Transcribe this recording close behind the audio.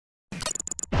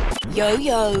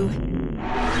Yo-yo.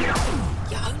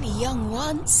 You're only young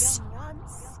once.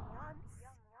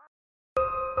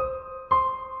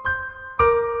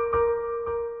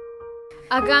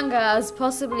 A gang has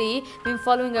possibly been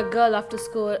following a girl after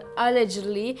school,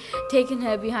 allegedly taking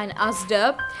her behind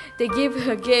Asda. They give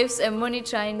her gifts and money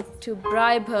trying to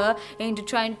bribe her into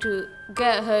trying to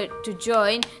get her to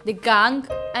join the gang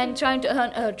and trying to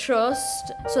earn her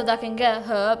trust so that can get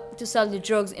her to sell the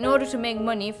drugs in order to make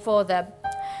money for them.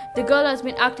 The girl has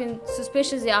been acting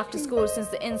suspiciously after school since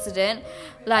the incident,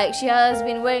 like she has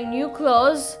been wearing new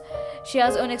clothes. She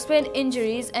has unexplained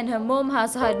injuries and her mom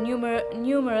has had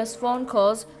numerous phone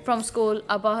calls from school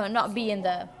about her not being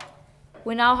there.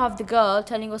 We now have the girl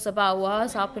telling us about what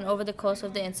has happened over the course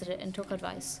of the incident and took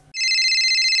advice.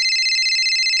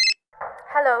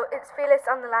 Hello, it's Felix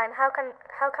on the line. How can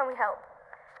we help?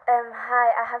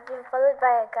 Hi, I have been followed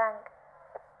by a gang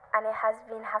and it has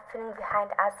been happening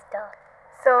behind Asda.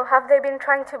 So have they been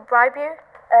trying to bribe you?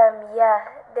 Yeah,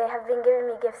 they have been giving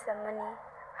me gifts and money.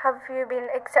 Have you been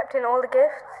accepting all the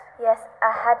gifts? Yes,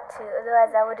 I had to, otherwise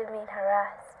I would have been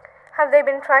harassed. Have they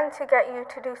been trying to get you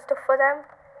to do stuff for them?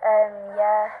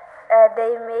 Yeah.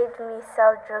 They made me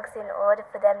sell drugs in order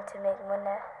for them to make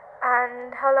money.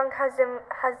 And how long has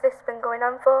this been going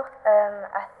on for?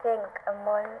 I think a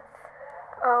month.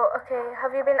 Oh, okay.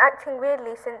 Have you been acting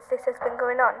weirdly since this has been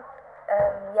going on?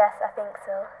 Yes, I think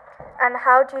so. And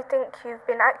how do you think you've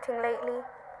been acting lately?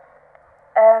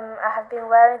 I have been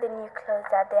wearing the new clothes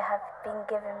that they have been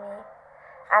giving me,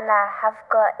 and I have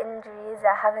got injuries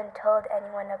I haven't told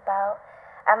anyone about,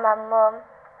 and my mum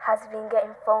has been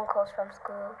getting phone calls from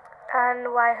school.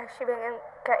 And why has she been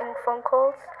getting phone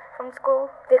calls from school?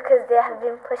 Because they have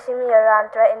been pushing me around,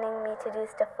 threatening me to do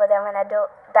stuff for them and I don't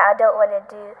want to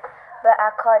do, but I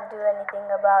can't do anything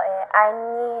about it. I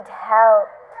need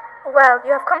help. Well, you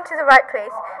have come to the right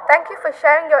place. Thank you for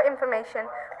sharing your information.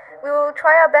 We will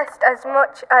try our best as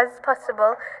much as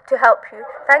possible to help you.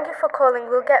 Thank you for calling.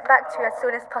 We'll get back to you as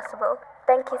soon as possible.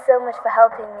 Thank you so much for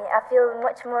helping me. I feel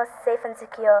much more safe and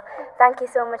secure. Thank you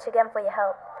so much again for your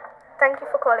help. Thank you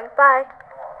for calling. Bye.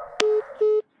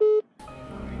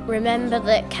 Remember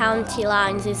that county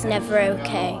lines is never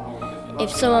okay.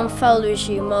 If someone follows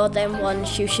you more than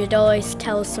once, you should always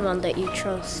tell someone that you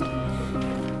trust.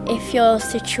 If your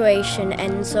situation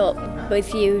ends up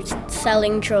with you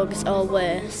selling drugs or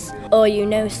worse, or you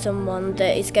know someone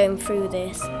that is going through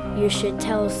this, you should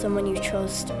tell someone you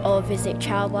trust or visit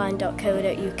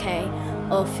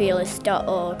childline.co.uk or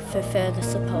fearless.org for further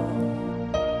support.